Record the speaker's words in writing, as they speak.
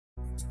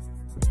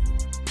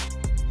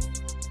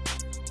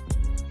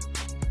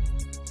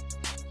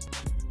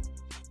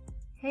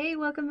Hey,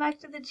 welcome back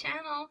to the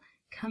channel.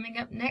 Coming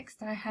up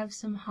next, I have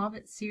some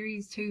Hobbit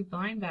Series 2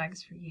 blind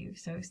bags for you,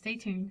 so stay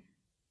tuned.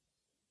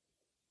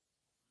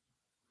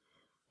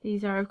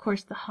 These are, of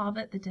course, the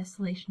Hobbit The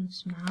Desolation of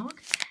Smaug.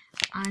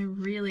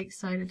 I'm really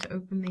excited to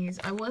open these.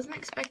 I wasn't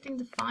expecting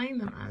to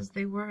find them as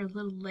they were a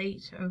little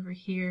late over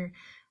here.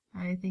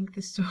 I think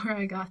the store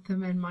I got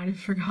them in might have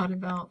forgot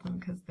about them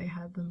because they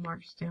had them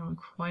marked down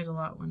quite a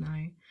lot when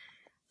I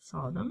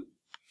saw them.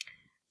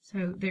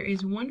 So there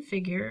is one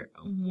figure,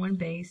 one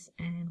base,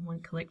 and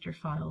one collector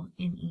file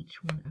in each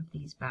one of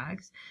these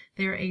bags.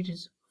 They are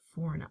ages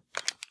 4 and up.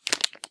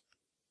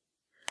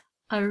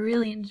 I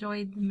really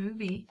enjoyed the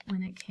movie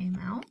when it came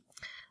out.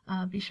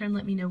 Be sure and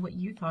let me know what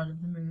you thought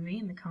of the movie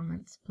in the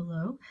comments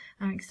below.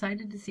 I'm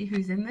excited to see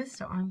who's in this,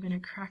 so I'm going to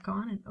crack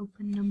on and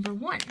open number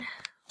 1.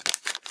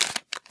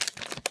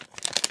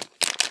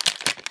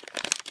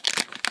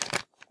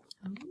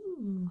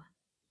 Ooh.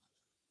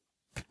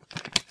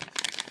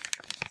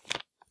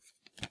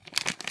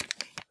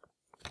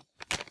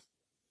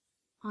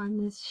 On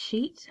this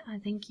sheet, I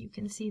think you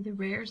can see the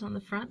rares on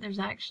the front. There's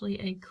actually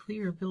a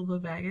clear Bilbo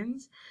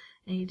Baggins,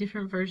 a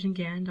different version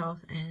Gandalf,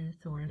 and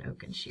Thorin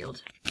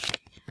Oakenshield.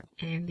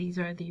 And these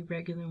are the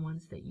regular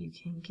ones that you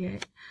can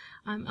get.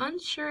 I'm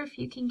unsure if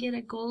you can get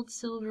a gold,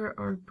 silver,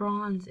 or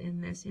bronze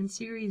in this. In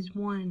Series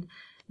 1,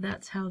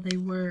 that's how they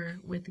were,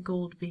 with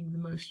gold being the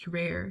most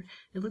rare.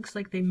 It looks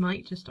like they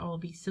might just all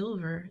be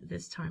silver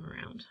this time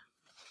around.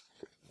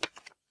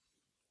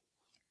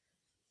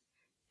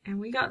 And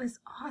we got this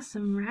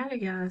awesome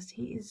Radagast.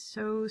 He is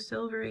so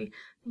silvery.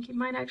 I think he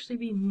might actually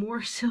be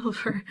more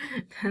silver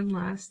than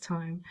last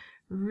time.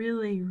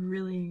 Really,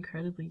 really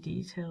incredibly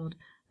detailed,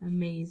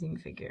 amazing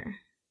figure.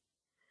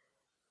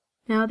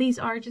 Now these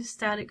are just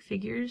static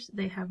figures.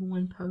 They have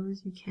one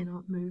pose, you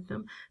cannot move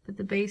them, but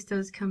the base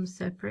does come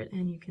separate,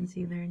 and you can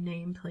see their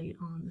nameplate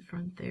on the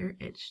front there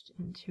etched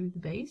into the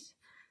base.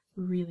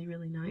 Really,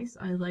 really nice.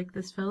 I like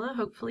this fella.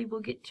 Hopefully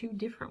we'll get 2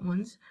 different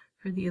ones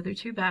for the other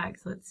 2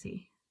 bags. Let's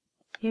see.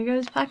 Here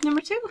goes pack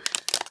number 2.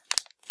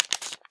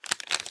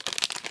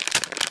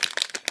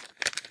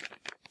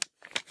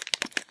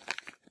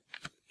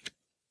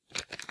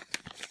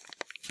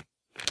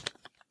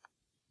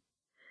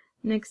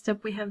 Next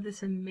up we have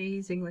this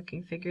amazing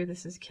looking figure.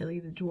 This is Killy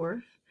the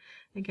Dwarf.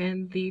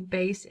 Again, the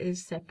base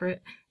is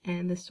separate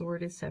and the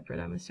sword is separate,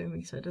 I'm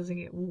assuming, so it doesn't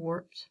get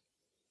warped.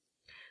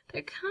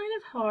 They're kind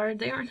of hard.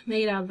 They aren't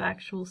made out of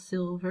actual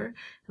silver.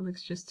 It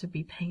looks just to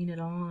be painted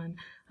on.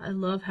 I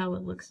love how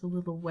it looks a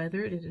little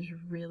weathered. It is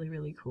really,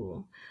 really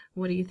cool.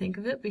 What do you think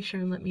of it? Be sure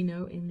and let me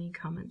know in the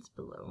comments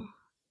below.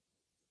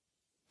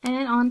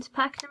 And on to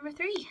pack number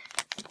 3.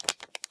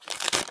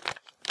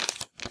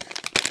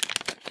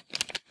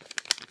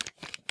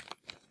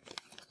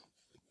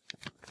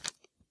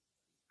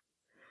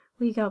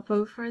 We got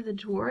Beaufort the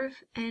Dwarf,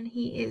 and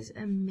he is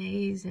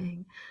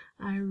amazing.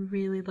 I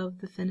really love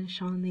the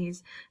finish on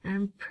these, and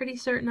I'm pretty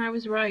certain I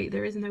was right.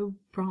 There is no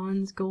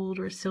bronze, gold,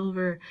 or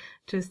silver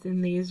just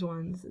in these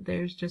ones.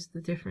 There's just the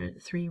different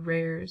 3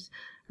 rares.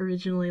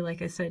 Originally,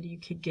 like I said, you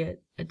could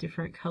get a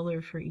different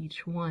color for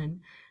each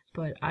one,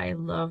 but I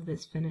love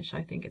this finish.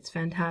 I think it's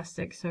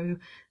fantastic. So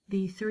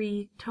the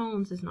 3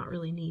 tones is not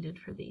really needed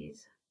for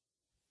these.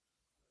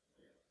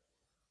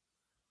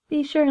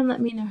 Be sure and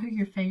let me know who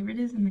your favorite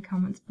is in the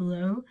comments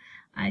below.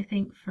 I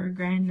think for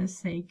grandness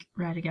sake,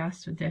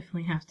 Radagast would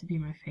definitely have to be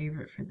my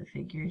favorite for the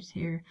figures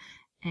here.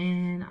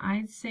 And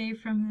I'd say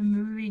from the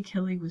movie,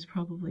 Killy was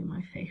probably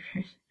my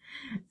favorite.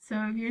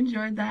 So if you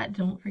enjoyed that,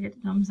 don't forget to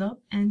thumbs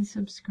up and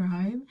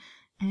subscribe.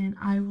 And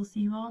I will see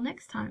you all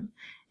next time.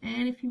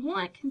 And if you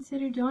want,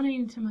 consider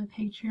donating to my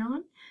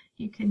Patreon.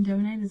 You can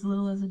donate as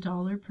little as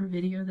 $1 per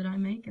video that I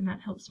make, and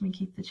that helps me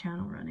keep the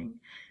channel running.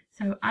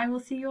 So I will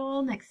see you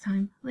all next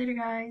time. Later,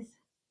 guys.